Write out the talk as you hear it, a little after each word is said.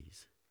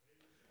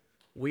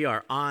We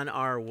are on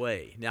our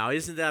way. Now,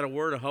 isn't that a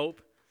word of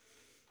hope?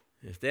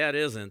 If that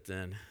isn't,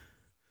 then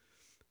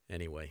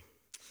anyway.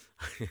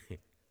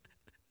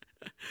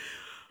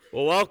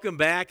 Well, welcome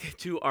back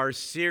to our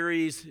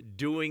series,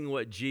 Doing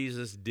What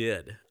Jesus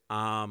Did.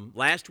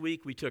 Last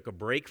week, we took a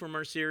break from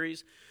our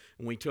series,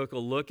 and we took a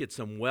look at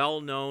some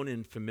well-known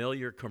and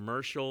familiar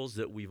commercials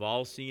that we've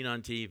all seen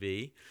on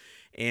TV.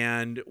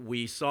 And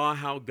we saw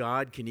how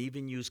God can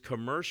even use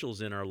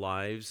commercials in our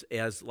lives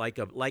as like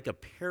a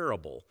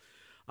parable.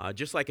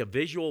 Just like a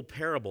visual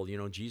parable,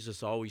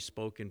 Jesus always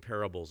spoke in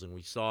parables, and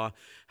we saw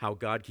how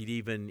God could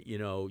even,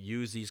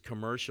 use these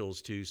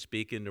commercials to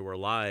speak into our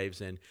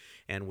lives,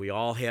 and we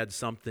all had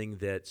something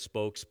that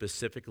spoke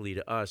specifically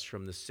to us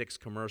from the 6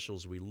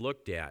 commercials we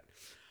looked at.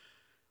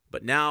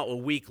 But now, a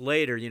week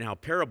later, you know how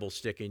parables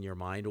stick in your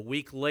mind. A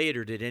week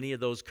later, did any of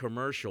those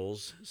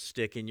commercials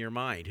stick in your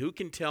mind? Who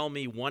can tell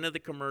me one of the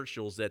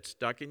commercials that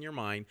stuck in your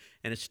mind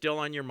and is still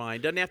on your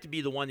mind? Doesn't have to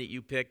be the one that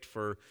you picked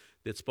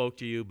that spoke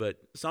to you, but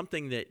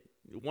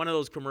one of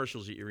those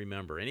commercials that you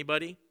remember.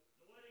 Anybody?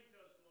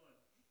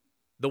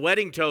 The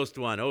wedding toast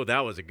one. Oh,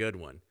 that was a good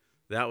one.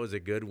 That was a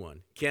good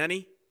one.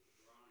 Kenny?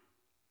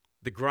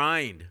 The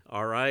grind.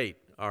 All right.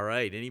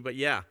 Anybody?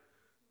 Yeah.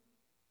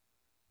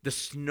 The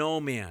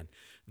snowman.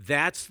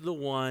 That's the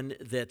one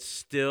that's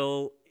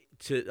still,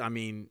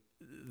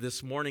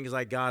 this morning as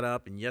I got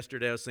up and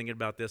yesterday I was thinking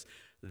about this,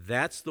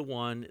 that's the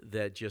one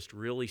that just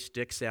really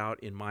sticks out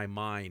in my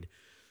mind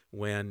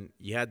when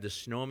you had the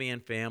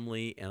snowman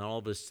family and all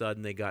of a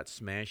sudden they got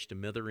smashed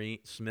to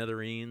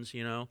smithereens,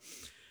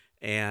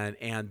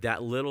 and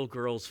that little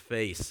girl's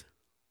face.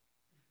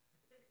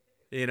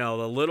 The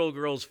little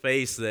girl's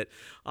face that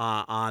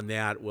on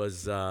that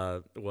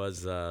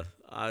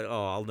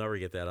I'll never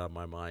get that out of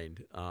my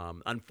mind.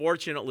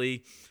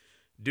 Unfortunately,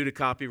 due to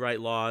copyright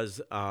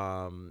laws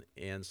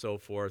and so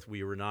forth,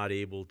 we were not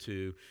able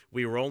to.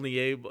 We were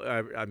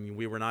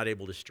not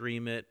able to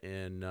stream it,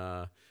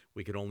 and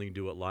we could only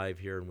do it live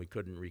here, and we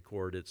couldn't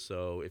record it.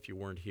 So if you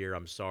weren't here,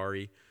 I'm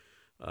sorry,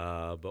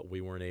 but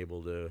we weren't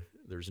able to.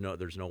 There's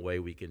no way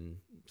we can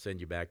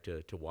send you back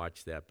to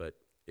watch that, but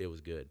it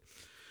was good.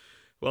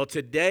 Well,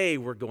 today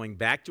we're going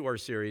back to our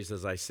series,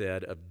 as I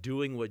said, of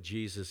doing what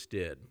Jesus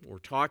did. We're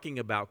talking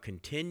about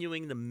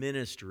continuing the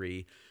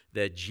ministry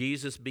that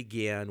Jesus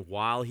began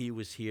while he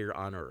was here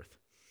on earth.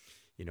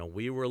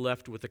 We were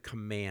left with a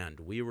command.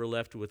 We were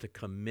left with a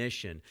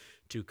commission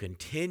to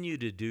continue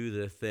to do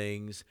the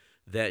things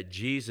that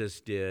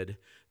Jesus did,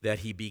 that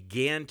he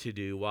began to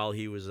do while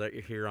he was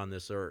here on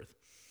this earth.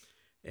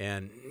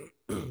 And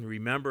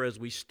remember, as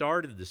we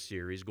started the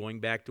series, going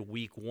back to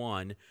week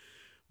 1,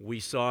 we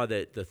saw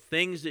that the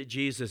things that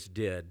Jesus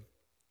did,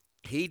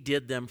 he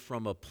did them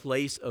from a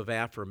place of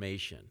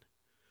affirmation.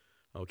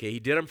 Okay, he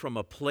did them from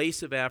a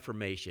place of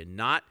affirmation,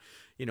 not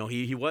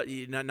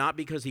not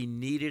because he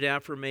needed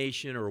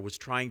affirmation or was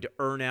trying to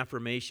earn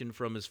affirmation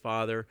from his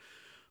Father,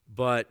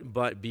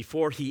 but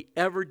before he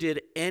ever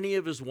did any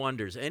of his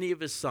wonders, any of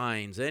his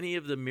signs, any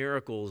of the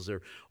miracles,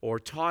 or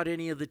taught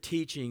any of the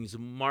teachings,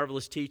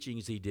 marvelous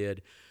teachings he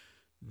did,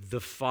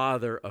 the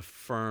Father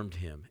affirmed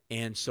him.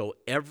 And so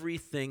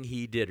everything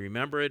he did,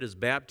 remember at his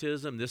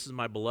baptism, this is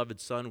my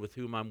beloved Son with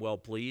whom I'm well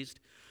pleased.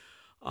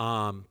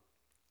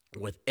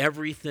 With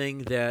everything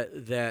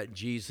that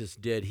Jesus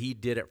did, he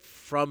did it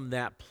from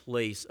that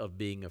place of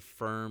being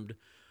affirmed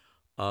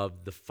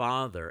of the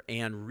Father.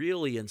 And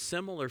really, in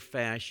similar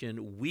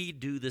fashion, we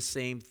do the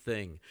same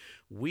thing.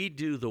 We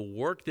do the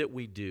work that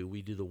we do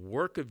the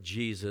work of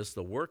Jesus,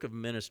 the work of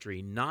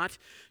ministry, not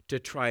to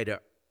try to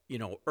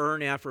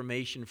earn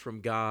affirmation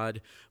from God,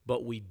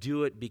 but we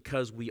do it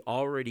because we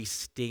already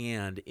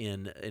stand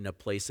in a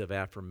place of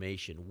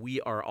affirmation.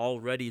 We are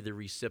already the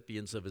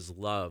recipients of his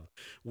love.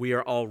 We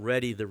are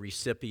already the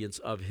recipients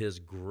of his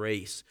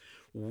grace.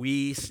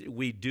 We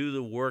do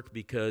the work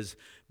because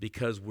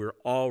we've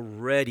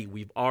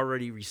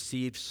already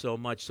received so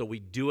much. So we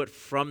do it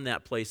from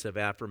that place of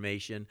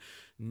affirmation,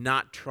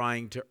 not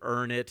trying to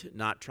earn it,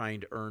 not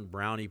trying to earn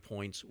brownie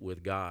points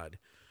with God.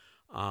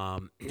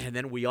 And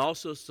then we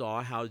also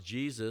saw how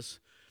Jesus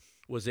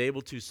was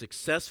able to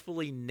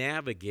successfully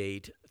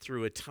navigate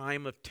through a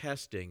time of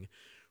testing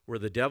where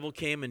the devil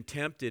came and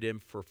tempted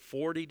him for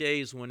 40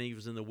 days when he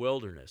was in the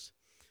wilderness.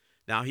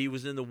 Now, he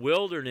was in the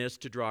wilderness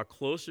to draw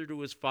closer to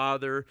his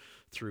Father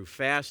through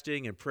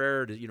fasting and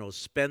prayer to,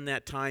 spend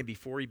that time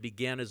before he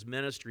began his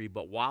ministry.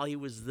 But while he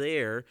was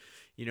there,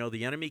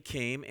 the enemy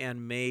came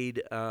and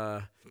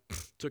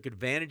took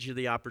advantage of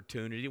the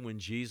opportunity when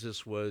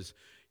Jesus was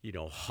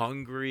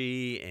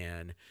hungry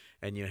and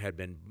had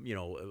been,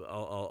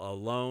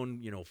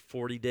 alone,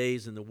 40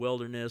 days in the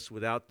wilderness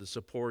without the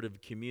support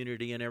of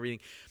community and everything.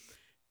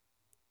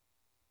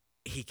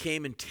 He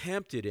came and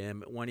tempted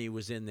him when he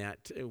was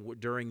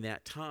during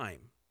that time.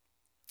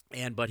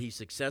 But he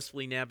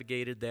successfully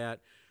navigated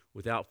that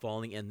without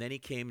falling, and then he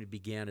came and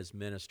began his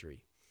ministry.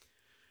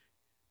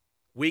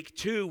 Week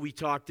 2, we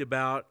talked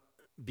about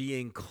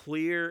being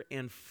clear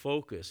and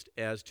focused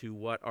as to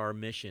what our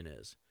mission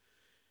is.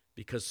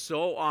 because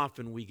so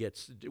often we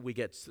get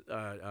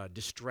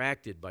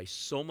distracted by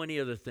so many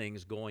other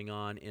things going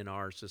on in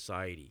our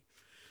society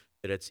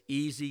that it's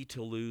easy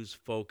to lose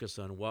focus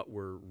on what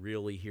we're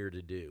really here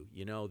to do.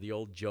 You know, the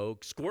old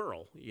joke,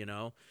 squirrel, you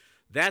know,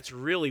 that's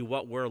really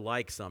what we're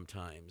like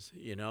sometimes.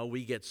 You know,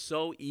 we get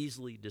so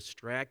easily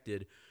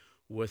distracted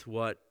with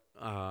from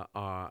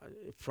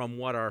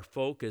what our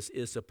focus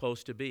is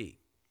supposed to be.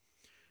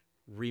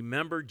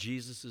 Remember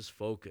Jesus'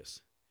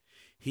 focus.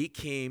 He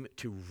came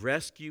to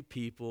rescue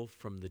people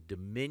from the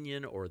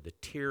dominion or the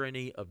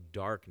tyranny of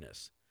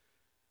darkness.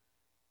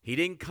 He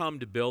didn't come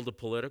to build a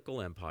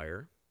political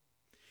empire.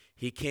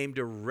 He came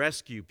to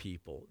rescue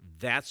people.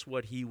 That's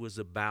what he was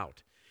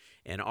about.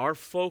 And our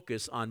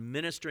focus on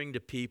ministering to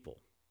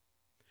people,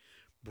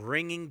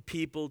 bringing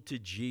people to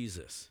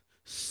Jesus,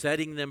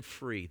 setting them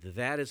free,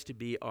 that is to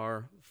be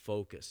our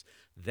focus.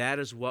 That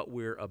is what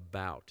we're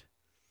about.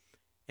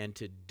 And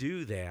to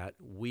do that,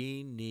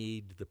 we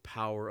need the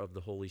power of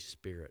the Holy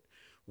Spirit.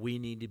 We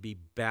need to be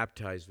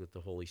baptized with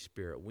the Holy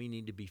Spirit. We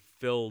need to be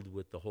filled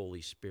with the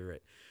Holy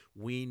Spirit.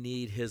 We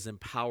need his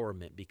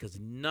empowerment because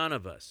none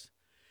of us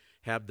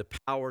have the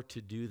power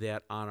to do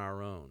that on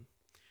our own.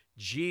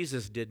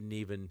 Jesus didn't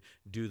even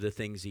do the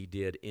things he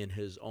did in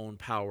his own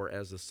power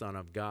as the Son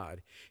of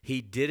God.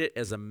 He did it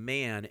as a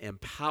man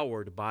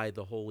empowered by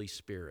the Holy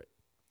Spirit.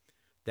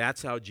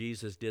 That's how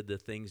Jesus did the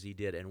things he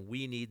did, and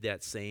we need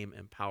that same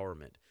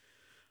empowerment.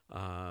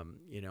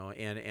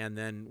 And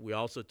then we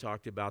also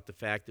talked about the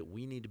fact that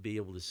we need to be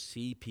able to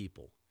see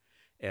people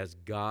as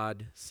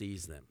God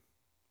sees them.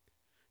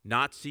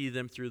 Not see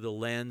them through the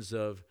lens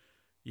of,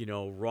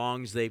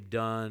 wrongs they've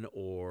done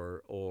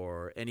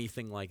or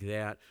anything like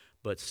that,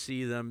 but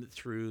see them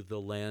through the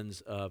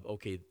lens of,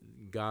 okay,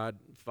 God,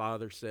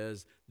 Father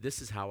says,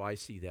 this is how I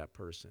see that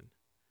person.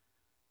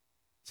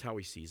 It's how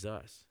he sees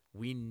us.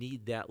 We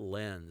need that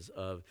lens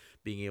of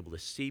being able to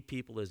see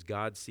people as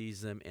God sees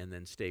them and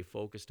then stay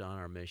focused on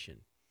our mission.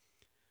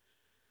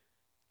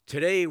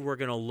 Today, we're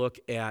going to look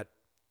at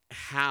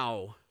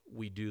how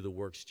we do the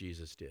works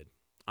Jesus did.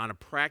 On a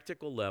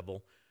practical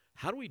level,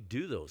 how do we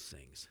do those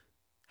things?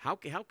 How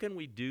can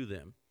we do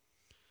them?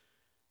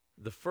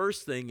 The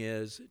first thing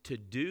is to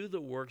do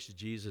the works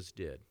Jesus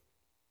did.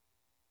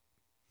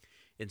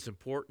 It's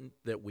important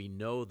that we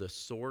know the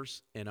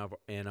source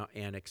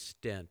and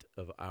extent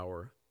of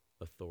our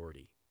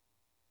authority.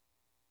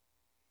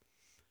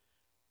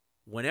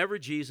 Whenever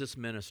Jesus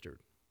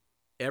ministered,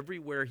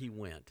 everywhere he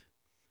went,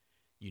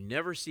 you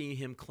never see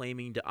him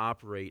claiming to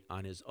operate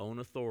on his own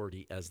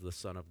authority as the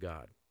Son of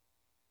God.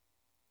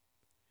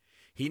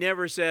 He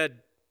never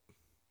said,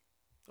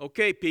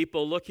 okay,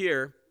 people, look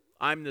here.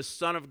 I'm the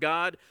Son of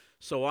God,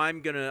 so I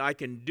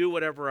can do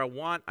whatever I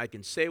want, I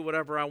can say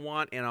whatever I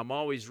want, and I'm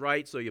always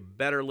right, so you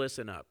better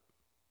listen up.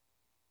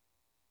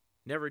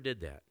 Never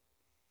did that.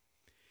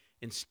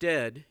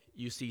 Instead,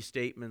 you see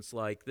statements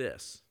like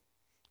this.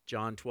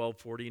 John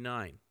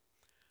 12:49.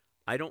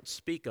 I don't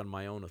speak on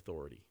my own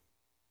authority.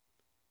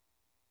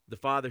 The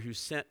Father who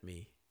sent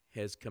me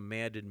has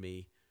commanded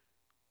me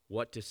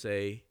what to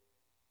say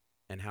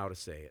and how to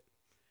say it.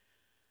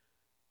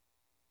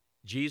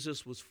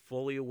 Jesus was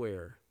fully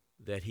aware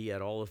that he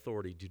had all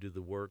authority to do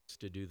the works,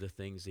 to do the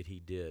things that he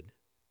did,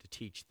 to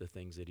teach the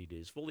things that he did.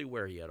 He's fully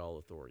aware he had all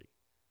authority.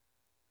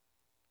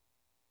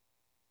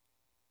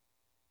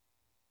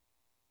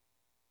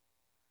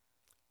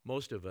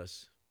 Most of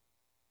us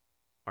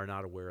are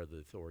not aware of the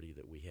authority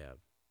that we have.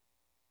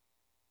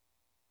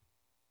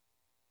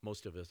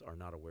 Most of us are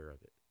not aware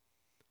of it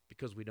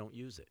because we don't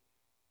use it.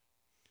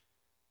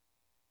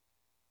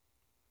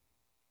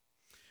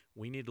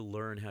 We need to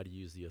learn how to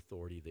use the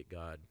authority that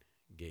God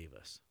gave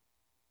us.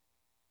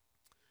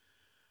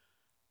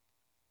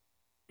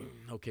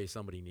 Okay,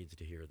 somebody needs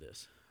to hear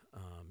this.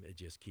 It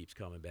just keeps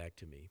coming back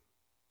to me.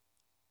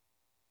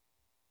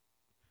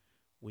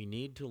 We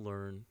need to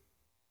learn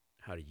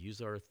how to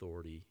use our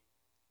authority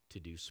to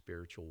do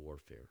spiritual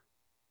warfare.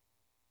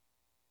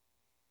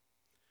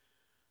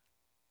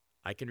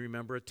 I can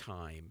remember a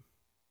time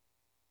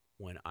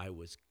when I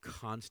was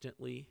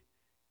constantly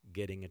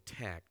getting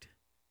attacked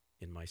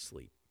in my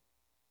sleep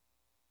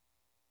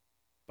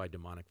by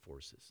demonic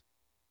forces.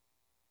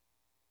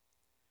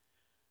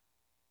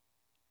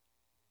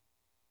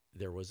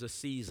 There was a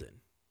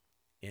season,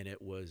 and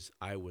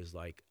I would,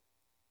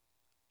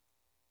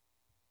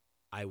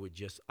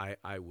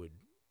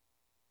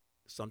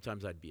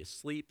 sometimes I'd be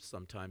asleep,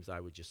 sometimes I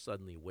would just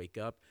suddenly wake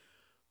up,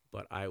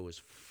 but I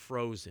was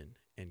frozen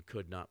and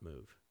could not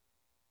move.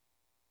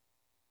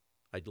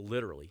 I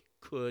literally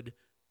could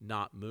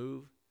not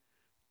move,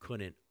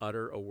 couldn't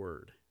utter a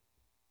word,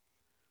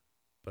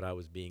 but I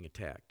was being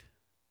attacked.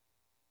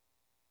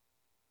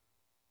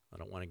 I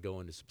don't want to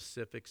go into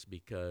specifics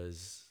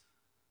because,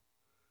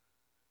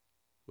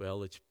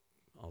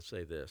 I'll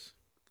say this.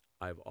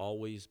 I've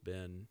always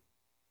been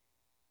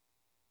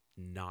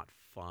not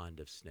fond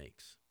of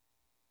snakes.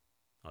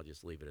 I'll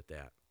just leave it at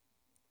that.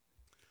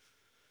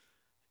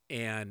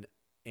 And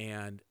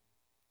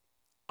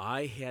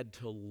I had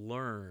to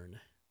learn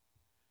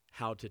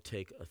how to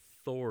take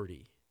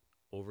authority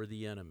over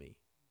the enemy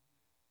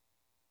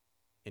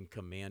and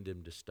command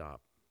him to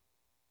stop.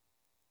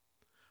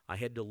 I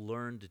had to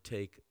learn to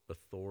take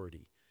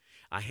authority.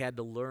 I had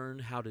to learn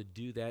how to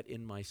do that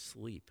in my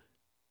sleep.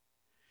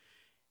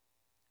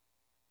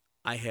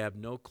 I have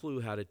no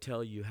clue how to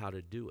tell you how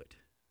to do it.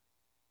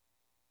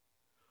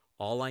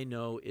 All I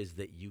know is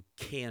that you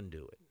can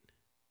do it.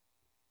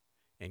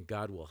 And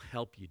God will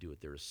help you do it.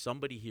 There is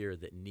somebody here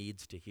that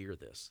needs to hear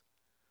this.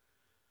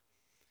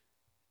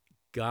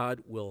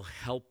 God will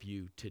help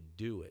you to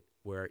do it,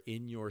 where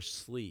in your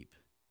sleep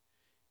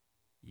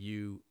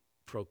you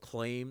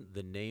proclaim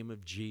the name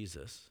of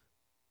Jesus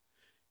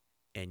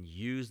and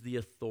use the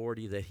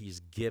authority that he's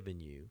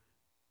given you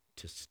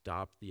to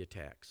stop the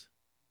attacks.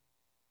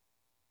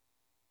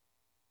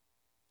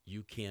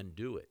 You can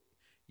do it.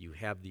 You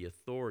have the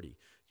authority.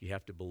 You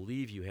have to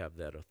believe you have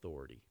that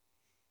authority.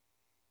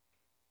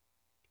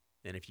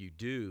 And if you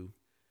do,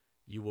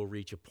 you will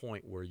reach a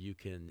point where you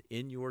can,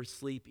 in your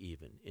sleep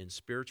even, in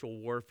spiritual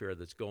warfare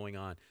that's going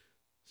on,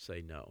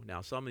 say no.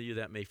 Now, some of you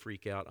that may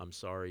freak out. I'm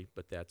sorry,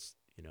 but that's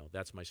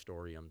my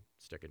story. I'm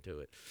sticking to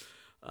it.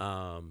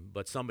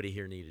 But somebody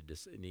here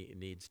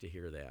needs to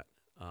hear that.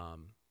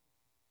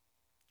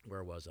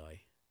 Where was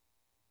I?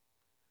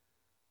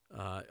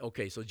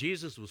 Okay, so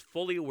Jesus was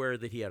fully aware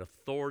that he had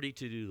authority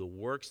to do the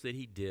works that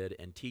he did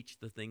and teach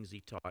the things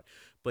he taught,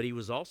 but he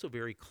was also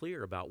very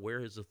clear about where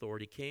his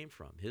authority came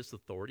from. His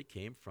authority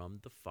came from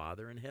the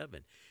Father in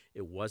heaven.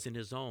 It wasn't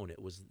his own.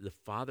 It was the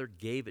Father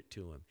gave it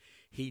to him.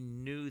 He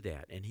knew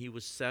that, and he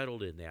was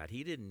settled in that.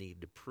 He didn't need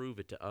to prove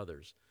it to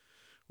others.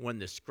 When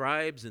the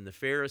scribes and the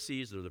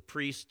Pharisees or the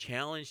priests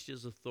challenged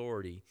his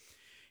authority,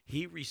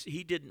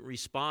 he didn't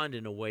respond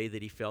in a way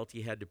that he felt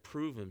he had to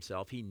prove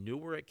himself. He knew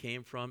where it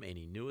came from, and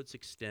he knew its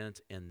extent,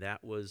 and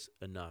that was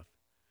enough.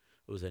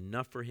 It was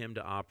enough for him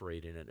to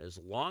operate in it. As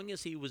long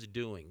as he was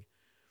doing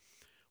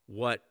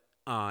what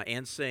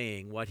and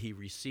saying what he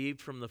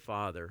received from the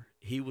Father,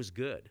 he was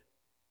good.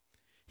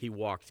 He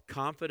walked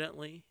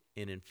confidently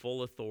and in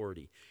full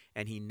authority,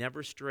 and he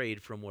never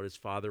strayed from what his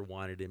Father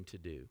wanted him to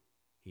do.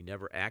 He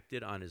never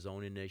acted on his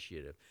own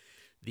initiative.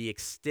 The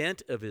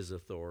extent of his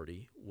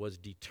authority was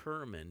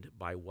determined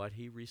by what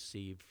he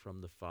received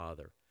from the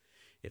Father.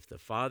 If the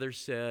Father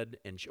said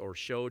or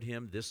showed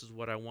him, this is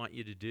what I want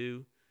you to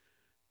do,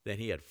 then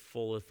he had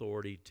full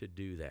authority to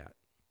do that.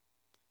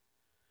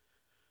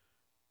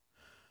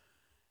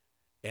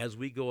 As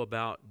we go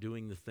about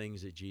doing the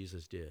things that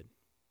Jesus did,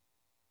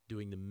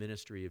 doing the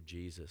ministry of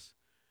Jesus,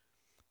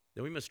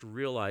 then we must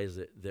realize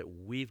that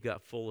we've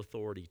got full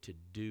authority to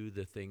do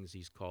the things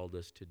he's called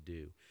us to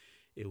do.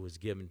 It was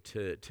given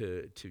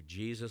to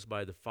Jesus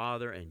by the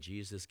Father, and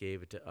Jesus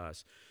gave it to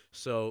us.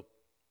 So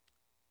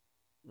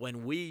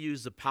when we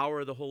use the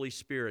power of the Holy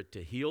Spirit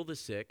to heal the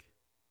sick,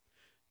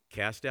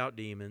 cast out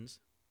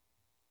demons,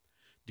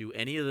 do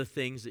any of the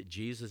things that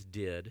Jesus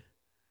did,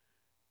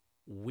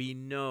 we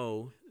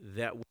know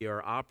that we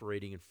are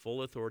operating in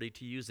full authority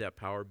to use that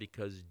power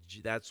because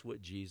that's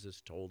what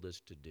Jesus told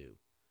us to do.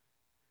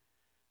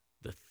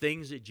 The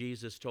things that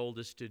Jesus told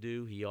us to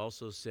do, he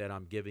also said,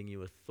 I'm giving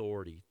you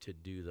authority to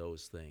do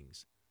those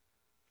things.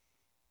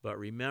 But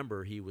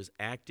remember, he was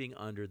acting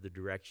under the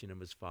direction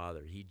of his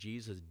Father.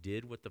 Jesus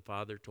did what the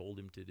Father told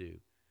him to do,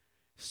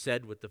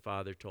 said what the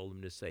Father told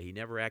him to say. He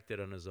never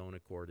acted on his own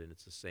accord, and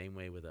it's the same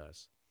way with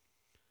us.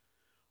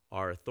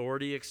 Our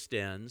authority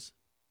extends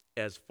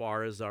as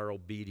far as our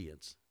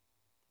obedience.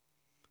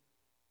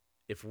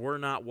 If we're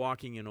not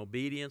walking in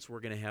obedience, we're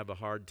going to have a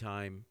hard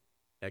time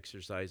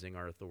exercising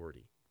our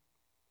authority.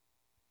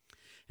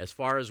 As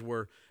far as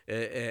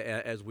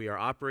we are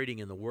operating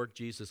in the work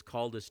Jesus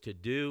called us to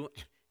do,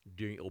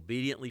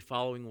 obediently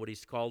following what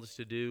he's called us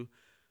to do,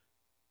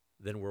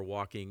 then we're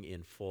walking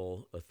in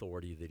full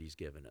authority that he's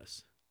given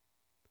us.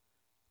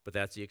 But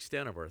that's the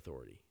extent of our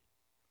authority.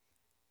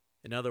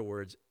 In other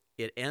words,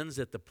 it ends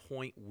at the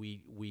point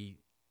we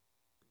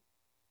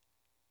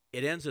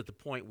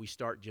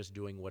start just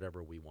doing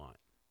whatever we want.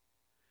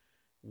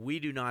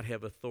 We do not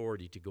have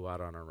authority to go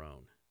out on our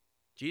own.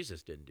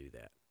 Jesus didn't do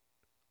that.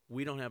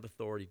 We don't have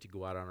authority to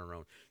go out on our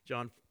own.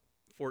 John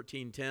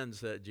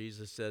 14:10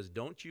 Jesus says,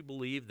 don't you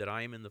believe that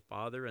I am in the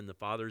Father and the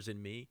Father's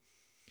in me?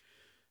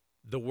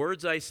 The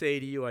words I say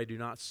to you, I do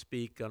not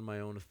speak on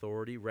my own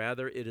authority.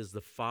 Rather, it is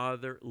the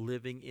Father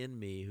living in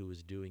me who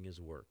is doing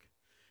his work.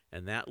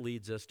 And that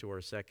leads us to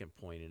our second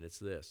point, and it's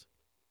this.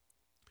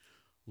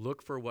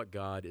 Look for what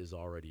God is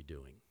already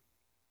doing.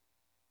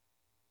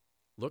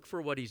 Look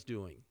for what he's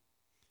doing.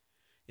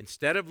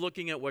 Instead of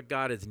looking at what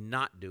God is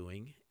not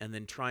doing and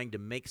then trying to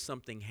make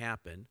something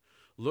happen,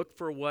 look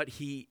for what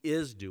he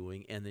is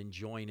doing and then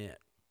join it.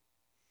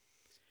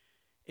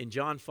 In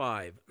John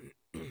 5,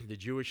 the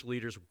Jewish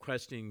leaders were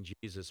questioning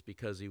Jesus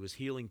because he was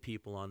healing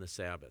people on the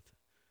Sabbath.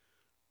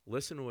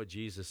 Listen to what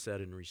Jesus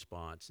said in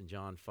response. In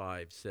John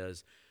 5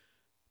 says,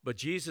 but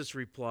Jesus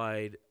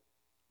replied,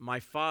 my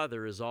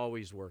Father is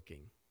always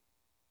working,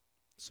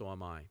 so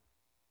am I.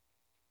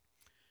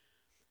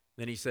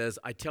 Then he says,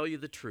 I tell you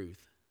the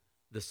truth.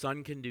 The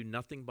Son can do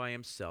nothing by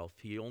himself.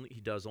 He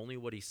does only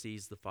what he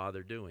sees the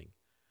Father doing.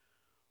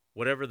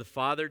 Whatever the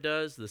Father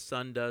does, the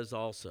Son does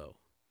also.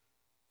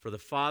 For the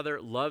Father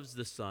loves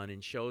the Son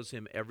and shows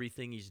him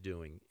everything he's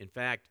doing. In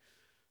fact,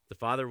 the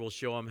Father will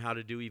show him how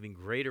to do even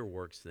greater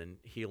works than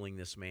healing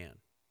this man.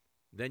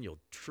 Then you'll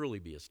truly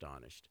be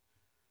astonished.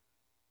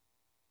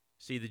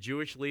 See, the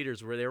Jewish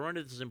leaders, they were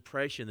under this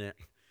impression that,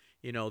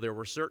 there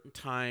were certain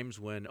times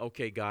when,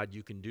 okay, God,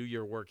 you can do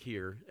your work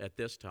here at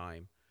this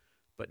time,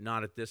 but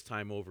not at this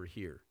time over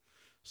here.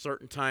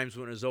 Certain times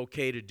when it was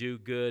okay to do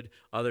good,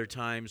 other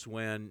times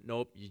when,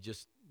 nope, you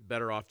just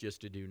better off just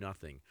to do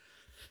nothing.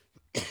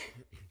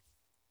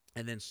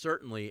 And then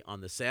certainly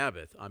on the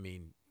Sabbath,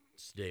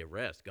 it's a day of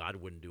rest. God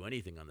wouldn't do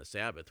anything on the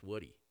Sabbath,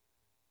 would he?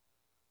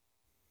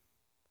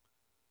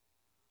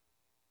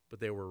 But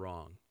they were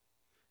wrong,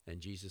 and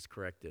Jesus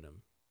corrected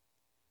them.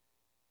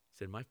 He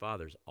said, my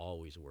Father's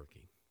always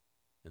working,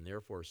 and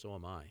therefore so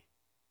am I.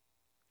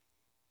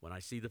 When I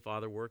see the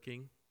Father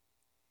working,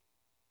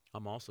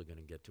 I'm also going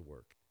to get to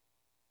work.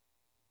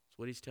 That's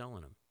what he's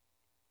telling them.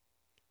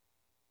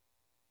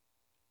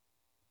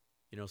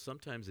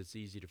 Sometimes it's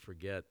easy to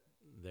forget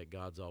that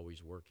God's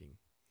always working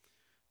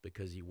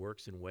because he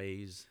works in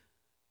ways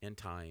and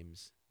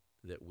times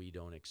that we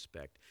don't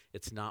expect.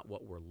 It's not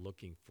what we're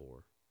looking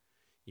for.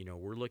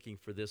 We're looking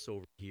for this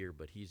over here,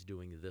 but he's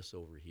doing this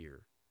over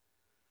here.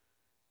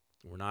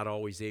 We're not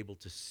always able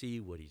to see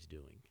what he's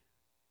doing,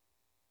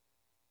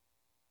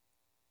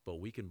 but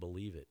we can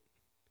believe it.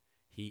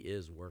 He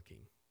is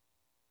working.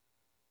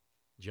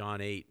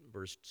 John 8,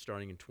 verse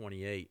starting in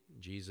 28,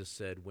 Jesus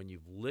said, when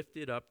you've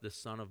lifted up the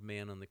Son of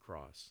Man on the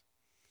cross,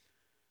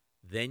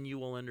 then you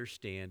will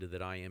understand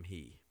that I am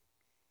he.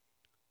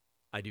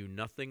 I do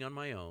nothing on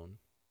my own,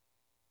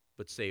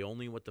 but say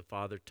only what the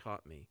Father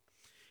taught me.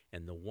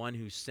 And the one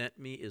who sent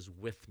me is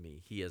with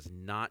me. He has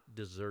not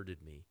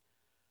deserted me,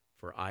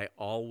 for I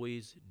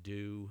always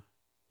do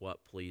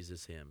what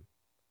pleases him.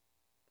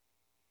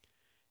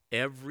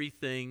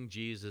 Everything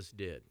Jesus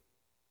did,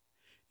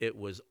 it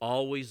was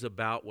always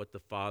about what the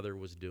Father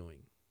was doing.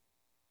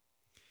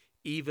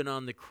 Even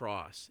on the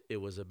cross, it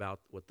was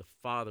about what the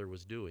Father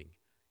was doing.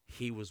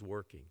 He was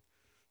working.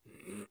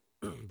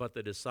 But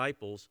to the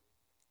disciples,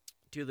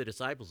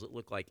 it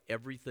looked like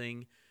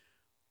everything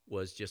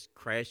was just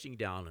crashing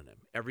down on them.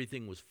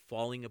 Everything was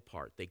falling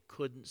apart. They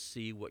couldn't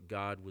see what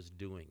God was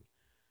doing.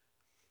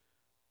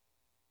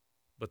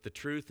 But the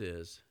truth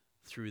is,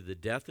 through the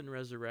death and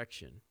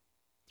resurrection,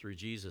 through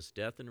Jesus'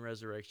 death and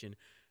resurrection,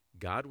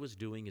 God was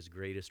doing his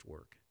greatest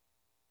work.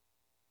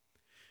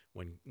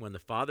 When the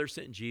Father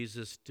sent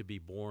Jesus to be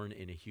born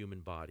in a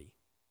human body,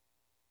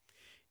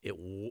 it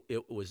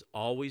was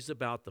always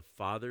about the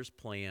Father's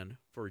plan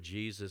for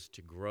Jesus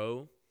to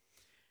grow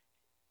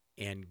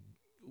and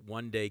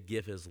one day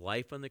give his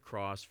life on the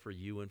cross for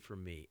you and for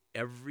me.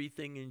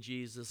 Everything in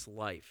Jesus'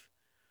 life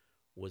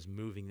was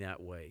moving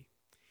that way,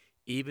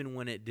 even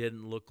when it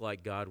didn't look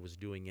like God was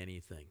doing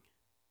anything.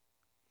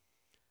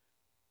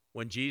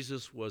 When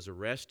Jesus was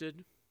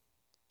arrested,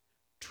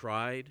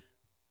 tried,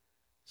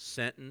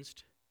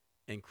 sentenced,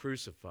 and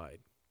crucified,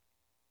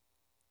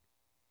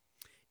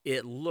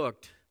 it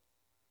looked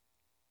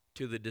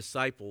to the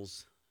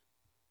disciples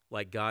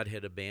like God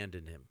had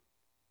abandoned him.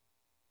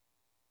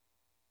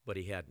 But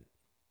he hadn't.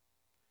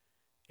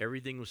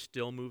 Everything was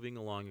still moving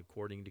along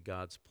according to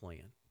God's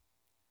plan.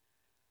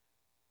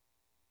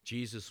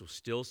 Jesus was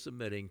still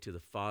submitting to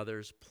the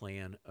Father's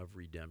plan of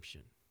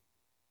redemption.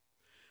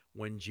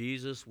 When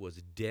Jesus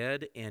was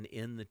dead and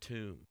in the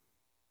tomb,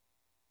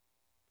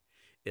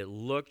 it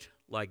looked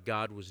like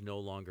God was no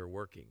longer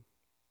working.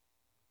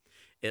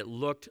 It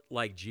looked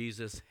like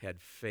Jesus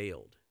had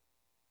failed.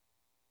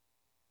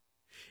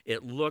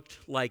 It looked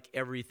like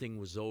everything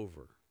was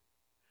over,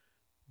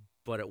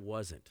 but it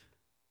wasn't.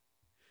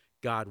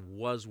 God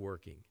was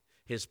working.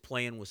 His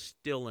plan was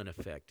still in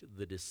effect.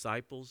 The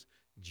disciples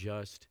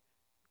just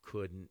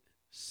couldn't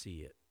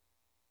see it.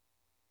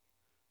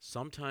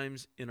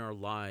 Sometimes in our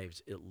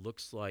lives, it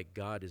looks like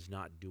God is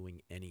not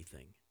doing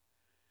anything.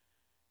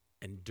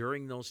 And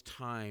during those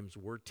times,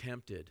 we're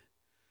tempted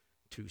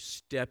to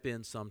step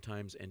in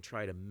sometimes and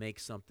try to make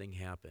something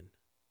happen.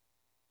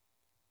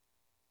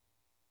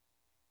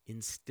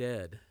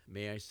 Instead,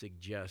 may I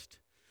suggest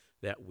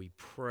that we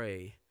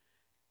pray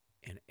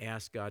and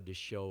ask God to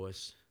show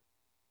us,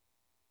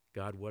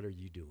 God, what are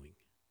you doing?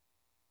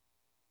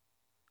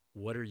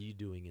 What are you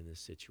doing in this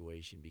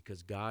situation?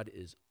 Because God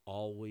is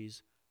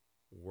always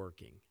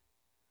working.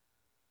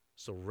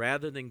 So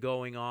rather than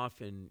going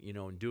off and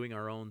doing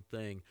our own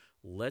thing,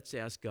 let's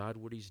ask God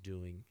what he's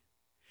doing.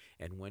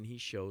 And when he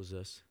shows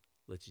us,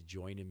 let's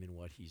join him in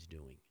what he's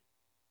doing.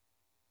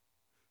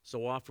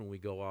 So often we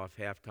go off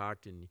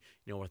half-cocked and,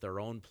 with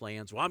our own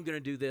plans. Well, I'm going to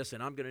do this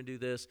and I'm going to do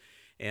this.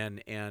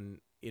 And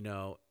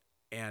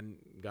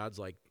God's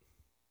like,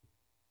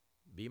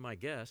 be my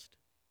guest.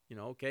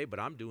 Okay, but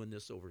I'm doing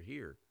this over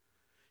here.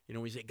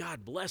 We say,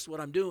 God, bless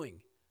what I'm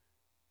doing.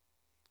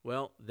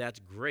 Well, that's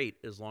great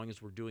as long as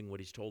we're doing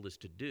what he's told us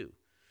to do.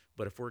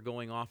 But if we're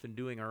going off and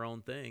doing our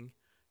own thing,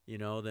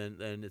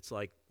 then it's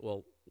like,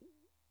 well,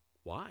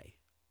 why?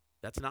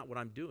 That's not what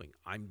I'm doing.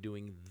 I'm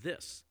doing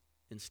this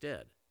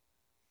instead.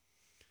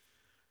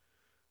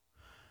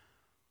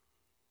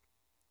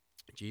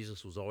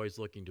 Jesus was always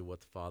looking to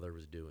what the Father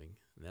was doing,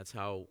 and that's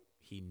how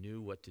he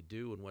knew what to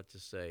do and what to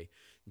say.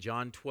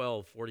 John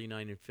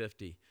 12:49 and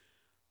 50,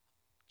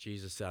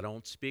 Jesus said, I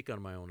don't speak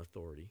on my own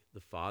authority.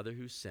 The Father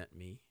who sent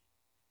me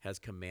has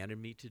commanded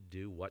me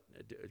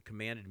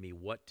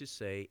what to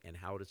say and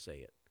how to say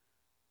it.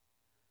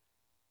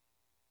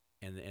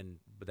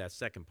 But that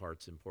second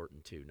part's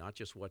important too, not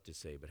just what to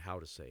say, but how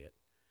to say it.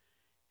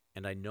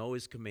 And I know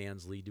his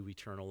commands lead to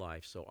eternal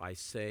life, so I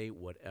say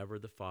whatever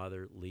the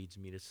Father leads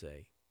me to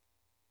say.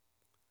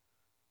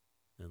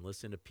 And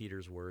listen to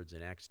Peter's words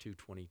in Acts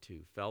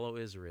 2:22. Fellow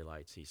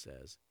Israelites, he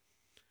says,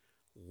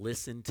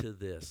 listen to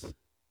this.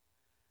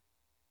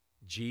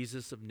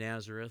 Jesus of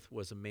Nazareth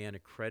was a man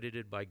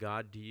accredited by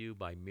God to you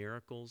by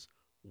miracles,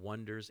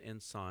 wonders,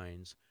 and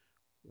signs,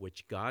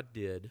 which God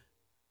did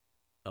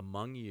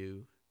among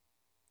you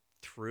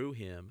through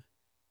him,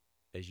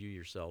 as you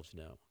yourselves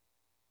know.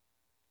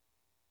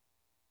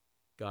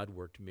 God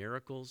worked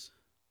miracles,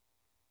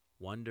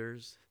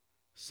 wonders,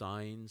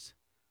 signs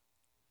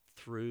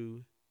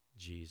through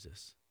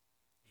Jesus.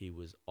 He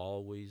was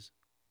always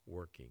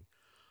working.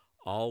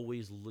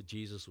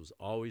 Jesus was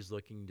always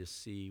looking to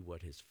see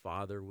what his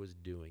Father was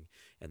doing.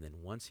 And then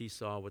once he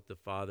saw what the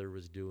Father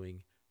was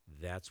doing,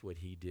 that's what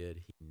he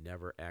did. He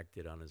never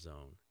acted on his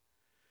own.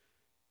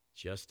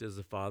 Just as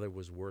the Father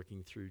was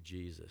working through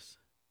Jesus,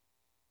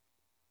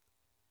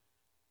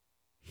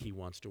 he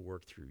wants to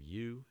work through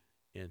you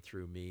and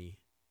through me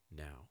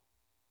now.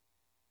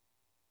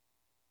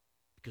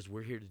 Because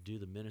we're here to do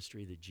the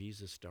ministry that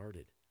Jesus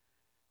started.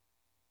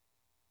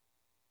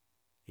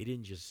 He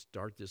didn't just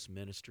start this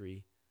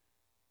ministry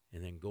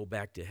and then go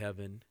back to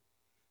heaven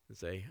and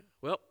say,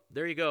 well,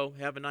 there you go.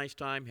 Have a nice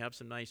time. Have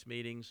some nice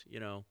meetings.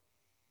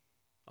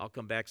 I'll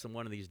come back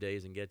one of these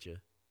days and get you.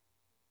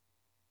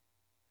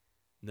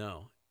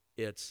 No,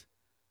 it's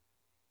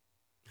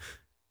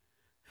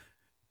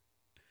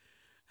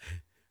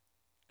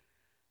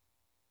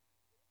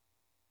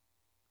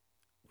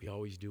we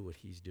always do what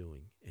he's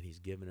doing, and he's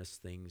given us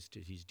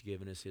he's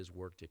given us his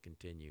work to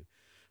continue.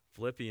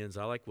 Philippians,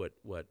 I like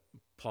what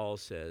Paul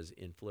says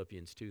in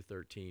Philippians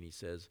 2:13. He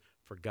says,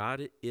 for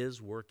God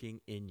is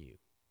working in you,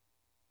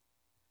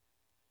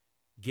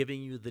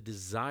 giving you the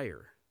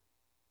desire,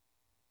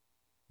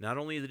 not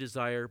only the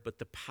desire, but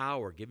the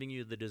power, giving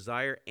you the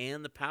desire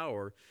and the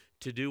power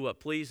to do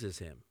what pleases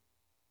him.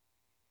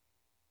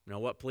 Now,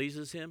 what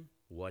pleases him?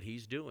 What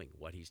he's doing,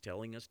 what he's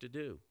telling us to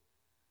do.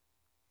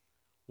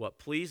 What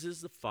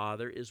pleases the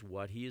Father is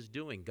what he is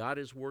doing. God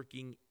is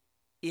working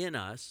in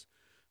us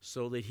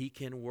so that he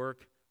can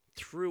work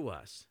through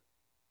us.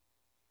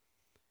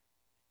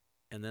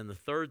 And then the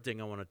third thing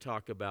I want to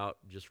talk about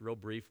just real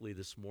briefly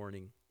this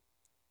morning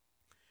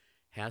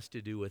has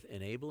to do with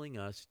enabling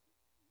us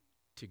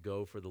to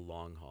go for the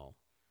long haul.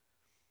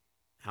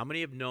 How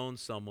many have known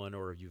someone,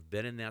 or you've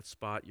been in that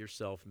spot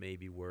yourself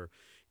maybe, where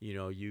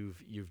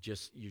you've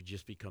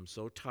just become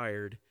so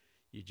tired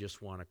you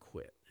just want to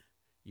quit.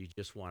 You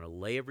just want to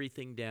lay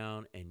everything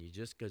down, and you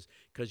just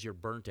because you're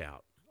burnt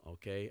out.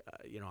 Okay,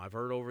 I've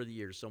heard over the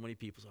years so many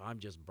people say, I'm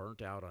just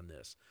burnt out on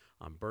this.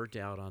 I'm burnt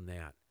out on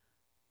that.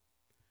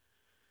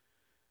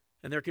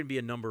 And there can be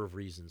a number of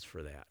reasons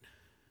for that,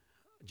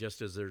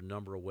 just as there are a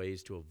number of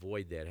ways to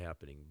avoid that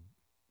happening.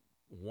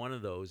 One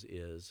of those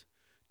is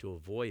to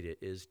avoid it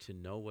is to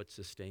know what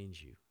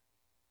sustains you.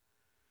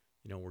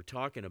 We're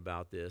talking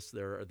about this.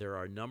 There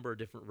are a number of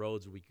different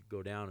roads we could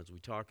go down as we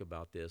talk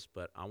about this,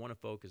 but I want to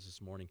focus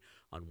this morning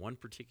on one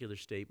particular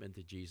statement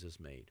that Jesus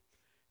made.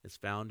 It's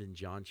found in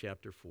John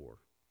chapter 4.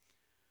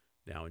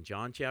 Now, in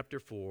John chapter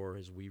 4,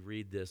 as we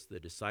read this,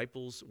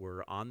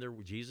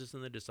 Jesus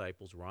and the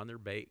disciples were on their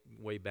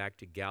way back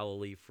to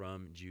Galilee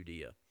from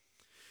Judea.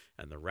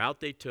 And the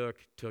route they took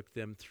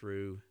them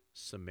through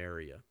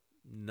Samaria.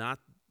 Not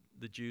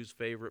the Jews'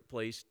 favorite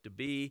place to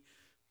be.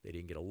 They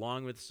didn't get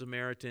along with the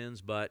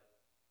Samaritans, but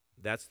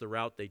that's the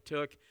route they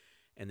took.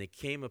 And they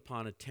came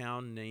upon a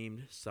town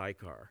named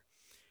Sychar.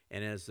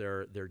 And as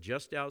they're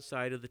just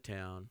outside of the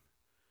town,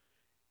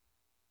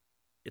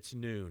 it's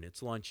noon,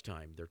 it's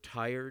lunchtime. They're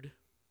tired,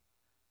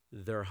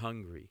 they're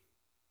hungry.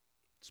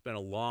 It's been a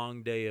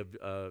long day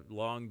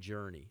long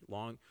journey,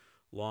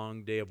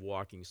 long day of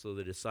walking. So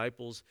the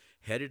disciples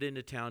headed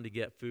into town to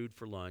get food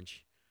for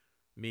lunch.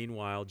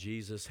 Meanwhile,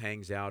 Jesus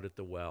hangs out at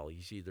the well.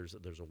 You see, there's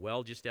a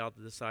well just out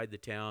to the side of the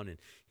town, and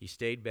he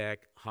stayed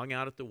back, hung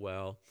out at the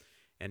well,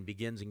 and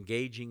begins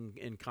engaging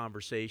in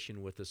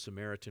conversation with a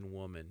Samaritan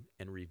woman,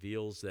 and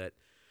reveals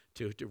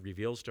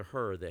to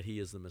her that he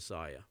is the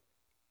Messiah.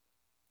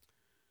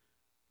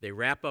 They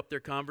wrap up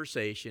their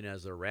conversation.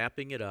 As they're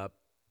wrapping it up,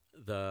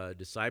 the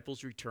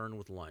disciples return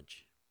with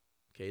lunch.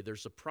 Okay, they're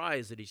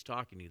surprised that he's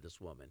talking to this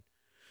woman.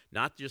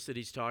 Not just that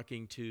he's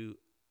talking to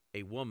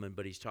a woman,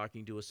 but he's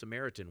talking to a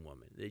Samaritan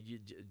woman. The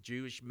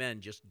Jewish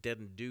men just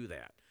didn't do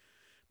that.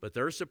 But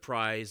they're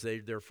surprised.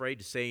 They're afraid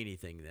to say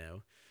anything,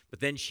 though. But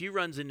then she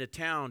runs into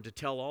town to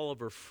tell all of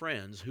her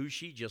friends who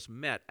she just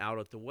met out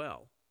at the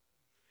well.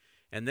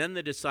 And then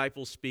the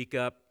disciples speak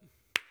up.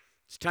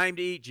 It's time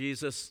to eat,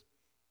 Jesus.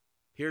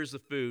 Here's the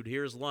food.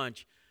 Here's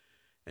lunch.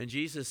 And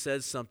Jesus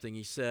says something.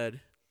 He said,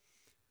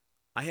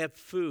 I have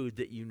food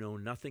that you know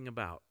nothing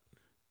about.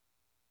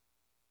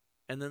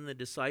 And then the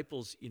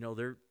disciples, they're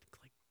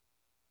like,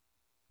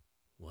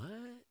 what?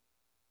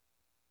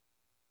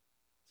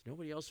 Is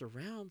nobody else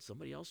around?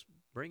 Somebody else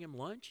bring him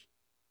lunch?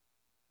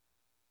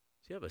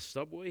 Does he have a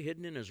Subway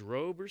hidden in his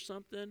robe or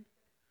something?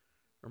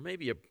 Or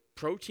maybe a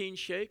protein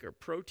shake or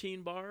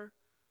protein bar?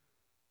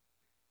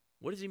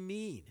 What does he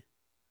mean?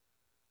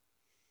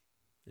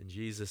 And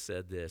Jesus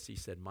said this. He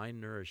said, my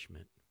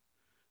nourishment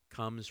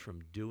comes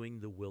from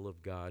doing the will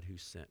of God who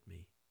sent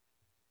me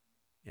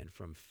and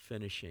from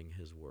finishing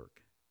his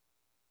work.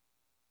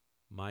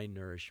 My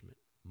nourishment,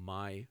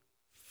 my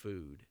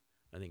food.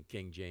 I think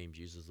King James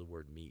uses the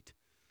word meat.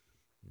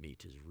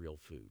 Meat is real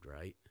food,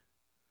 right?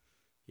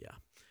 Yeah.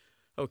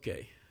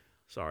 Okay.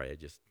 Sorry, I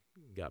just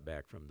got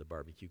back from the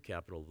barbecue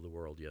capital of the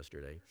world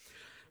yesterday.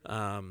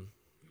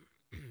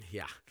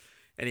 Yeah.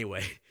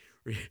 Anyway,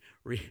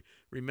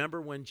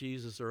 remember when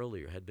Jesus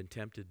earlier had been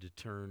tempted to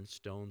turn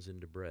stones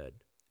into bread,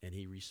 and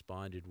he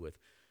responded with,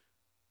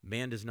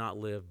 man does not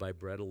live by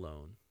bread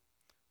alone,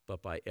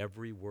 but by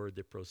every word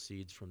that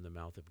proceeds from the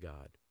mouth of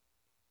God.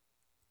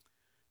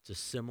 It's a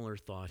similar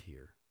thought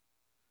here.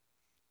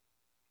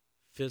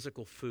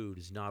 Physical food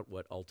is not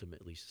what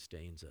ultimately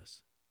sustains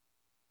us.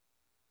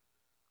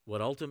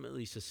 What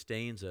ultimately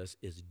sustains us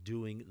is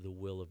doing the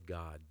will of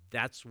God.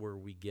 That's where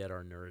we get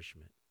our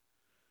nourishment.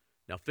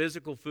 Now,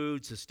 physical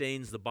food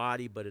sustains the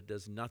body, but it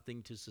does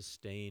nothing to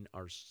sustain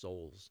our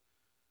souls,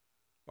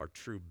 our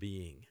true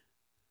being.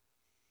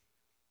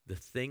 The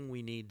thing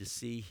we need to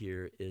see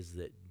here is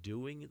that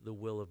doing the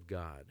will of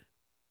God,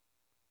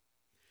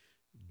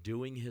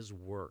 doing his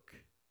work,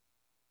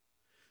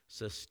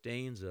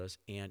 sustains us,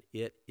 and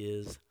it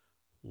is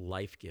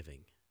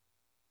life-giving.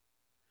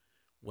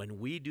 When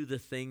we do the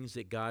things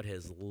that God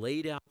has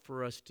laid out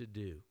for us to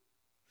do,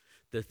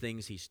 the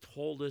things he's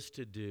told us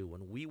to do,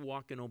 when we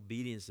walk in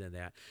obedience in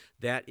that,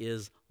 that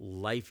is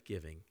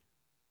life-giving.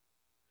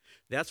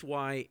 That's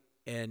why,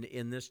 and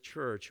in this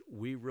church,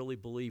 we really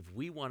believe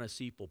we want to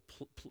see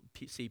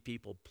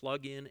people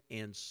plug in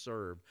and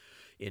serve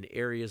in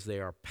areas they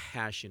are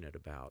passionate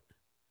about.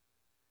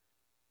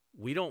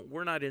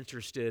 We're not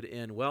interested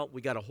in, well,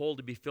 we got a hole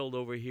to be filled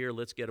over here,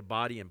 let's get a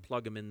body and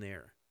plug them in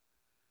there.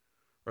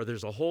 Or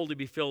there's a hole to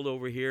be filled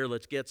over here,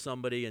 let's get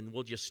somebody and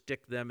we'll just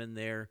stick them in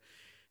there.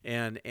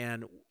 And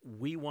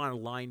we want to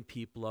line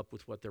people up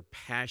with what they're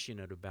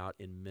passionate about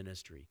in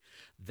ministry.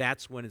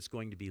 That's when it's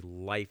going to be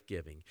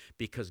life-giving,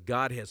 because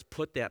God has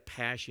put that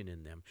passion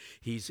in them.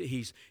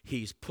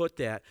 He's put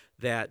that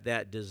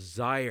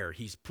desire.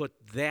 He's put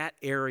that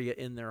area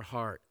in their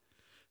heart.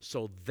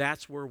 So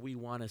that's where we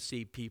want to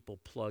see people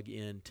plug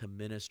into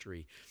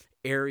ministry.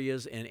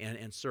 Areas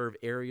and serve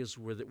areas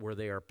where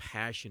they are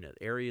passionate,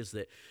 areas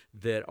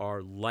that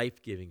are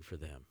life-giving for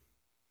them.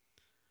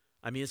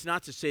 I mean, it's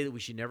not to say that we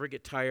should never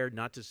get tired,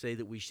 not to say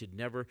that we should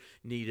never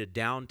need a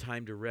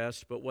downtime to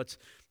rest, but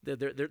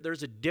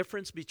there's a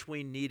difference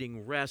between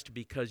needing rest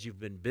because you've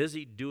been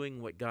busy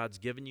doing what God's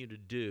given you to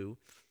do.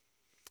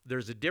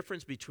 There's a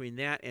difference between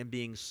that and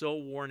being so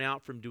worn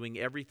out from doing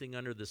everything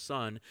under the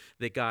sun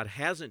that God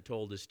hasn't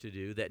told us to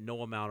do that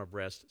no amount of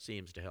rest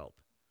seems to help.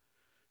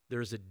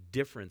 There's a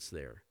difference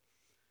there.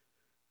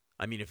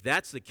 I mean, if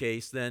that's the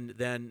case,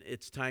 then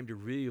it's time to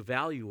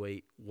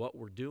reevaluate what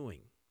we're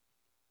doing.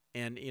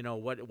 And,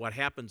 what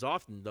happens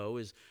often, though,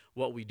 is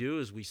what we do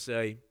is we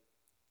say,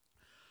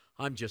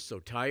 I'm just so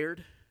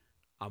tired,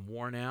 I'm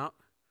worn out,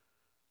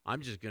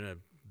 I'm just going to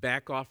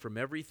back off from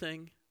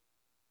everything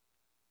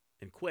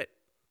and quit.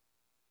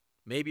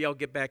 Maybe I'll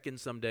get back in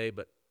someday,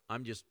 but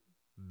I'm just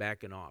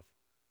backing off.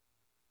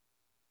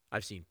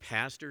 I've seen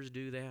pastors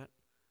do that.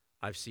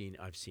 I've seen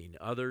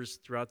others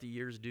throughout the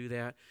years do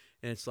that.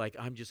 And it's like,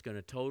 I'm just going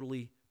to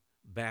totally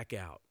back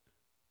out.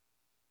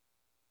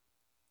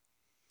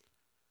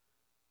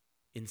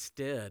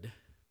 Instead,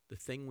 the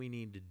thing we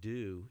need to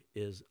do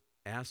is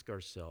ask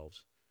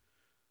ourselves,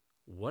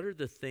 what are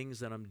the things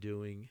that I'm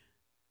doing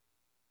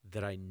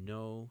that I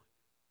know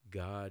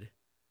God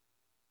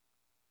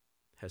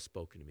has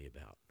spoken to me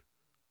about?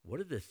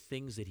 What are the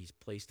things that he's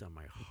placed on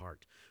my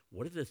heart?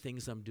 What are the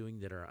things I'm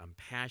doing that I'm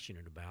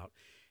passionate about?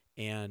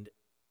 And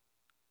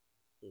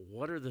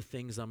what are the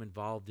things I'm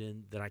involved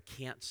in that I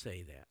can't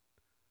say that?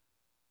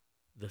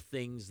 The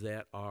things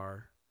that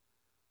are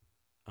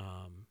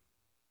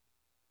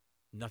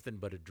nothing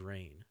but a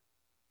drain.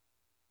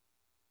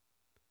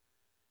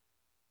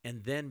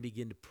 And then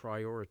begin to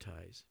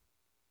prioritize.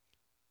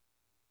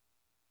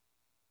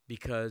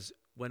 Because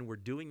when we're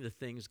doing the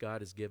things God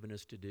has given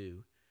us to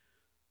do,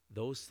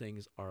 those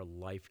things are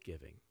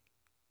life-giving.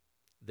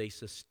 They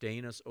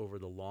sustain us over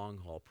the long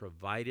haul,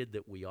 provided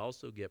that we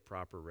also get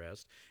proper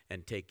rest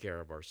and take care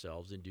of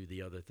ourselves and do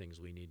the other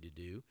things we need to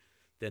do.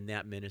 Then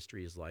that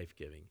ministry is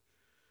life-giving.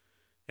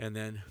 And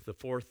then the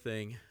fourth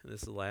thing, and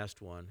this is the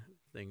last one,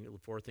 the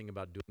fourth thing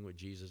about doing what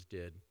Jesus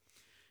did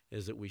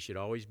is that we should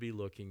always be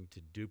looking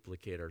to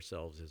duplicate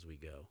ourselves as we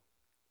go.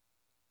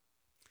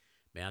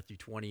 Matthew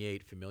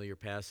 28, familiar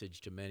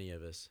passage to many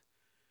of us.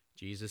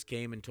 Jesus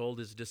came and told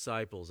his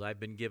disciples, I've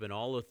been given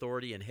all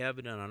authority in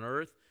heaven and on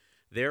earth.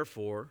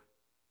 Therefore,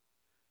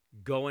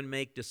 go and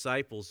make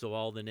disciples of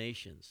all the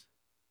nations,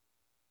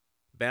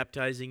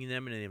 baptizing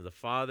them in the name of the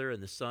Father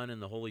and the Son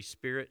and the Holy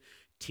Spirit.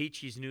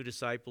 Teach these new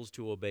disciples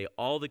to obey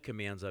all the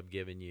commands I've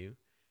given you.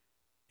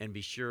 And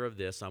be sure of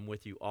this, I'm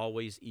with you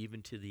always,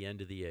 even to the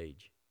end of the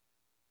age.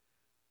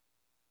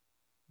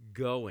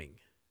 Going,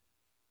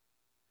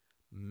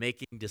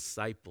 making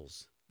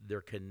disciples. They're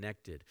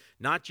connected.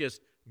 Not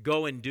just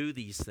go and do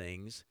these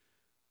things,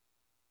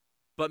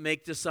 but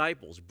make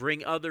disciples.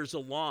 Bring others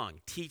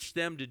along. Teach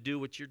them to do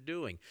what you're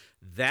doing.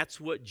 That's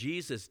what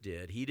Jesus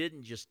did. He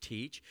didn't just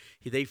teach.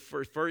 He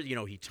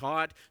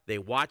taught. They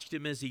watched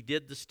him as he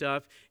did the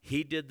stuff.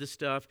 He did the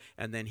stuff,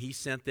 and then he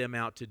sent them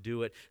out to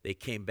do it. They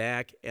came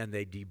back, and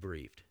they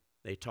debriefed.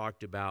 They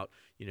talked about,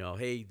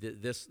 hey,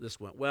 this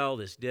went well,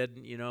 this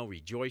didn't,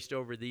 rejoiced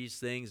over these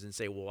things and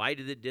say, well, why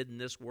didn't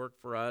this work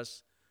for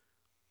us?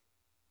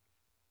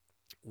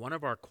 One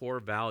of our core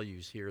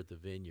values here at the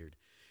Vineyard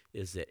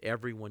is that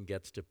everyone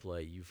gets to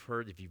play. You've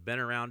heard, if you've been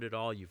around at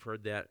all, you've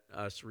heard that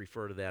us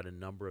refer to that a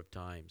number of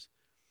times.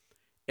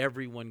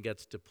 Everyone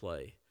gets to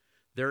play.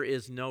 There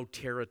is no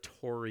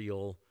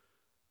territorial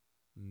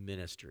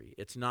ministry.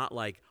 It's not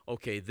like,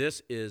 okay,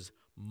 this is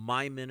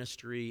my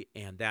ministry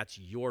and that's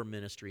your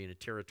ministry in a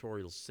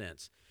territorial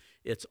sense.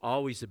 It's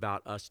always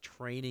about us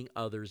training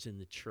others in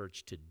the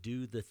church to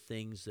do the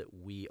things that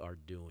we are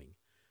doing.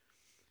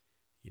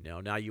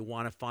 Now you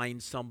want to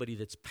find somebody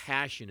that's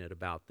passionate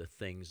about the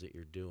things that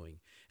you're doing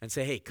and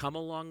say, hey, come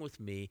along with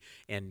me.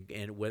 And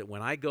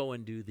when I go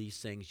and do these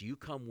things, you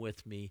come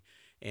with me.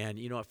 And,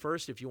 at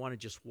first, if you want to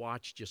just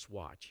watch, just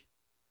watch.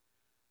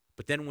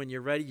 But then when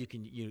you're ready, you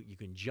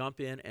can jump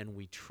in and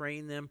we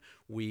train them.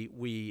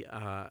 We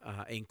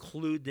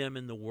include them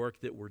in the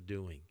work that we're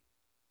doing.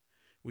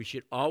 We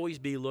should always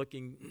be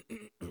looking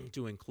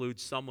to include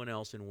someone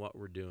else in what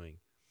we're doing.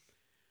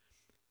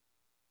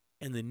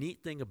 And the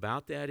neat thing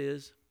about that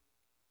is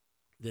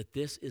that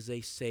this is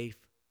a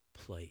safe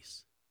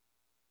place.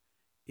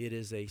 It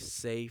is a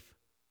safe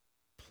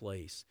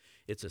place.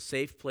 It's a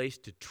safe place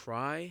to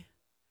try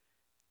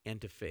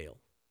and to fail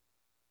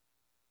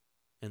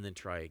and then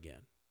try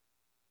again.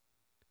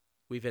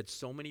 We've had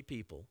so many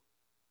people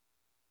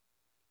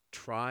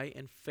try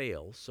and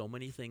fail so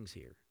many things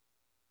here,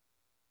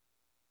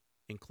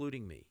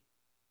 including me.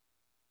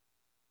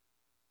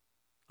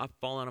 I've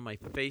fallen on my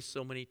face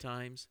so many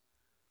times.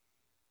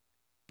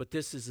 But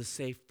this is a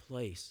safe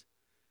place.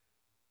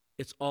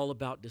 It's all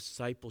about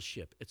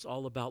discipleship. It's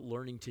all about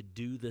learning to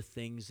do the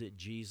things that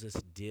Jesus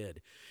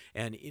did.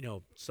 And,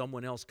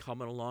 someone else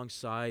coming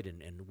alongside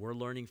and we're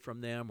learning from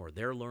them or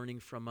they're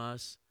learning from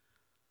us.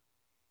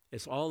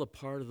 It's all a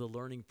part of the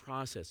learning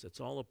process.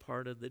 It's all a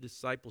part of the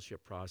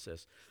discipleship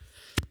process.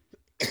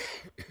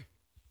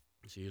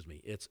 Excuse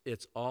me.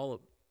 It's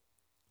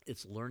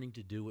learning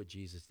to do what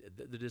Jesus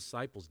did. The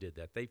disciples did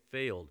that. They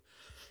failed.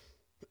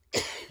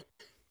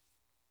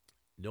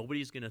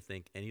 Nobody's going to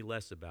think any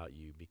less about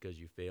you because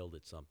you failed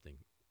at something.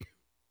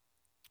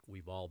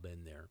 We've all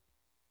been there.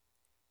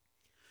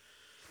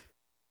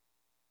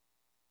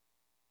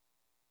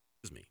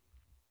 Excuse me.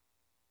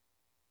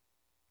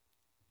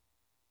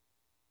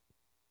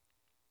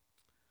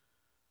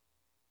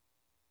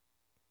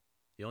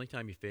 The only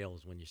time you fail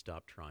is when you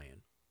stop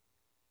trying.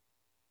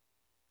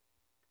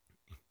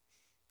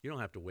 You don't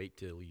have to wait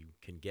till you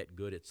can get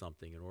good at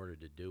something in order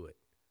to do it.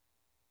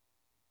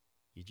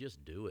 You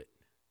just do it.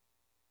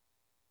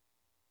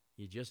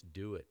 You just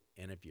do it.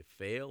 And if you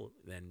fail,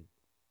 then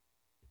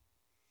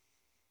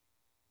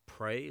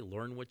pray,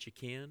 learn what you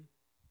can,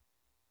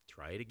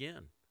 try it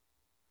again.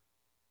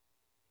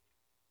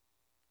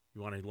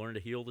 You want to learn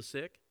to heal the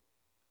sick?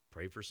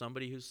 Pray for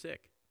somebody who's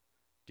sick.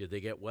 Did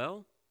they get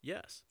well?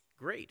 Yes.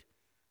 Great.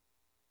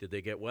 Did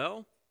they get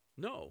well?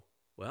 No.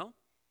 Well,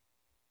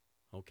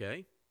 okay.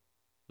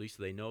 At least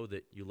they know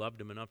that you loved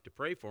them enough to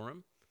pray for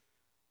them.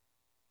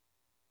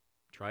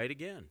 Try it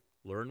again.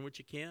 Learn what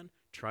you can,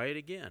 try it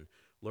again.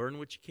 Learn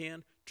what you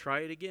can, try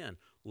it again.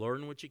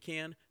 Learn what you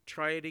can,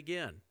 try it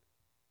again.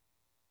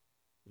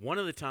 One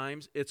of the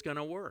times, it's going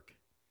to work.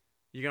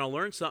 You're going to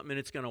learn something and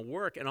it's going to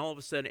work, and all of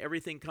a sudden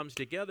everything comes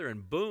together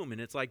and boom, and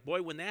it's like,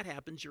 boy, when that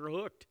happens, you're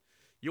hooked.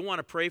 You want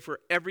to pray for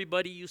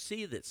everybody you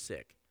see that's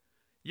sick.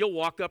 You'll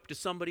walk up to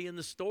somebody in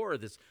the store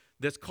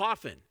that's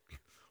coughing,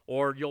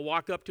 or you'll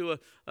walk up to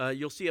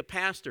you'll see a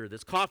pastor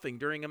that's coughing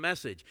during a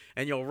message,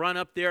 and you'll run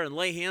up there and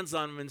lay hands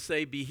on him and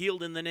say, be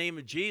healed in the name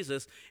of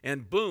Jesus,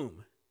 and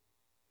boom.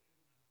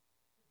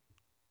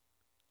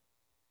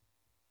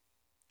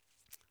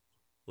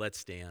 Let's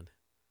stand.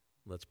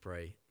 Let's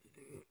pray.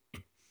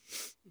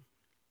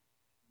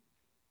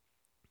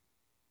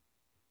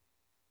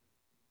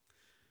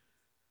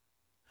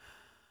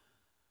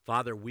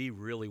 Father, we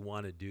really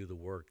want to do the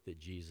work that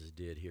Jesus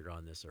did here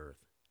on this earth.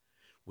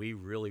 We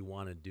really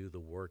want to do the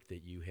work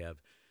that you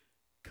have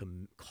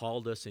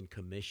called us and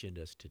commissioned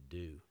us to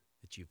do,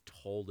 that you've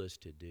told us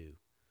to do.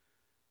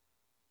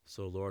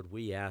 So, Lord,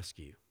 we ask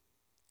you,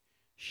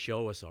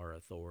 show us our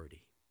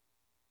authority.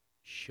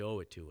 Show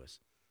it to us.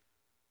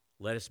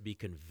 Let us be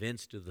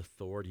convinced of the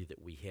authority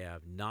that we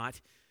have,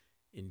 not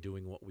in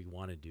doing what we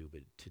want to do,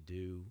 but to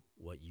do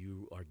what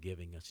you are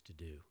giving us to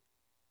do.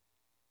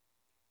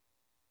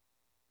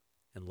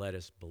 And let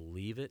us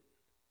believe it,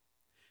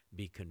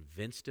 be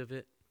convinced of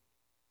it,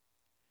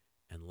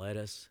 and let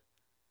us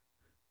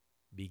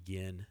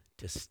begin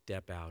to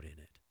step out in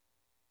it.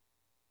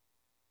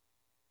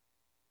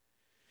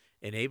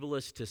 Enable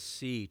us to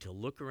see, to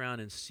look around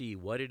and see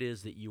what it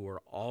is that you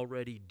are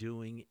already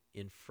doing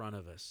in front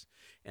of us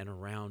and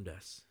around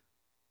us.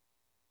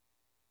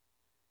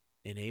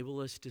 Enable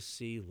us to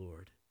see,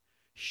 Lord.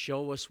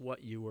 Show us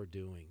what you are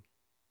doing.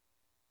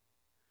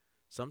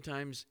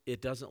 Sometimes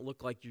it doesn't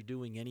look like you're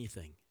doing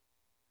anything,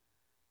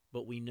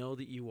 but we know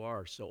that you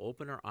are. So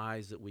open our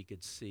eyes that we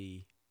could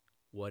see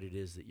what it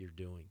is that you're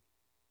doing.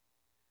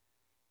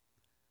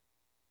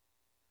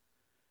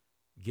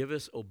 Give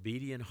us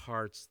obedient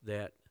hearts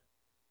that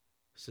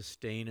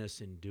sustain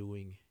us in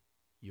doing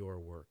your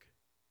work.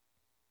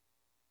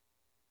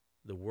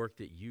 The work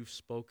that you've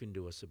spoken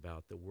to us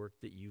about, the work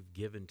that you've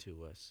given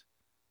to us.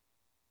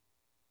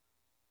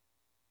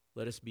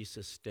 Let us be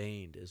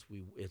sustained as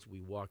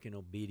we walk in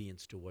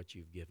obedience to what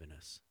you've given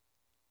us.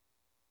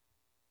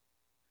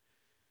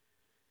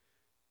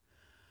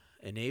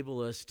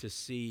 Enable us to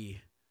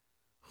see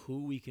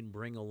who we can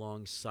bring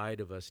alongside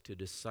of us to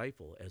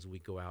disciple as we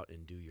go out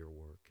and do your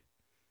work.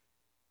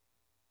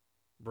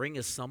 Bring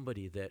us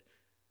somebody that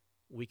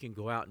we can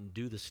go out and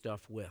do the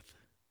stuff with.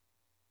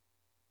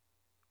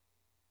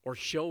 Or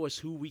show us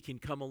who we can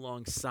come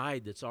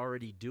alongside that's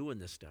already doing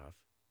the stuff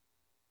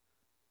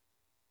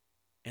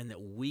and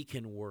that we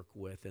can work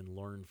with and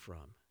learn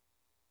from.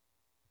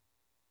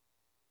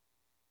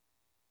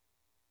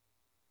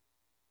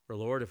 Or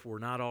Lord, if we're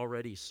not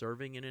already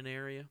serving in an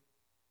area,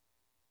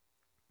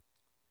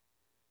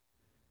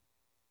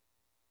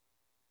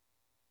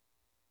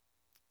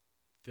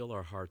 fill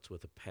our hearts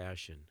with a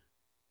passion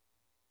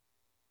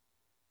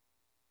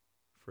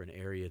for an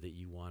area that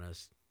you want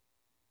us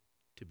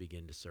to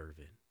begin to serve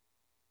in.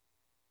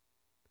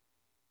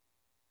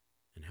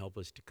 And help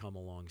us to come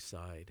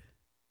alongside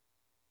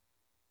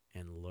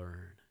and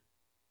learn.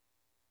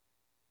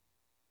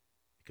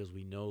 Because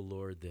we know,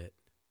 Lord, that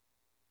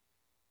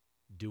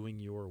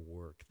doing your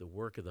work, the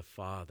work of the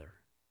Father,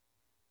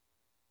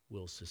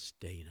 will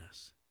sustain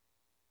us.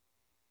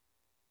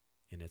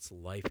 And it's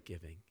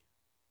life-giving.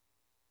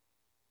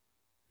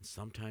 And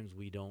sometimes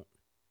we're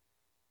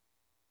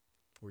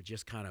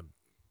just kind of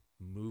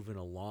moving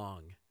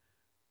along,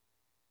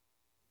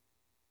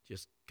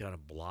 just kind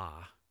of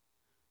blah,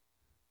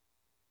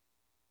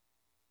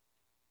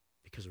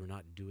 because we're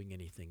not doing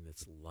anything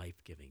that's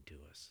life-giving to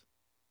us.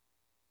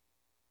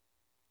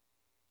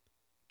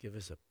 Give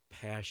us a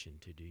passion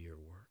to do your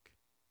work.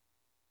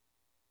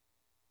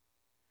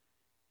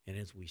 And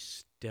as we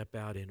step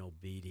out in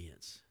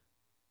obedience,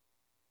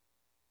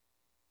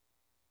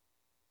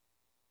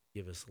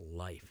 give us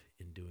life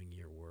in doing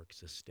your work.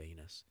 Sustain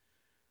us.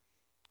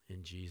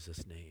 In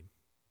Jesus' name,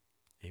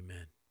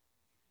 amen.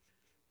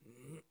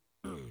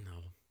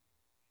 Now,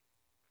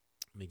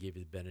 let me give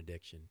you the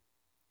benediction.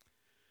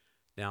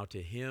 Now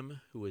to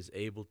him who is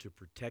able to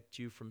protect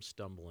you from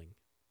stumbling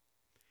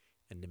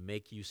and to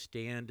make you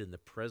stand in the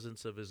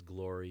presence of his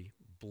glory,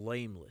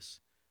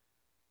 blameless,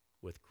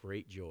 with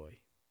great joy,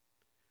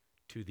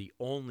 to the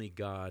only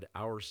God,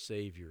 our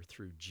Savior,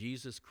 through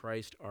Jesus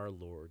Christ our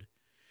Lord,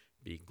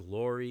 be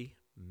glory,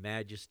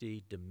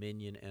 majesty,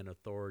 dominion, and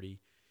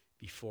authority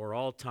before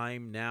all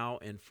time, now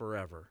and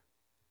forever.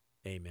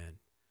 Amen.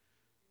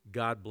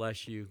 God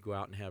bless you. Go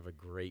out and have a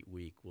great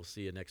week. We'll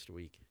see you next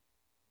week.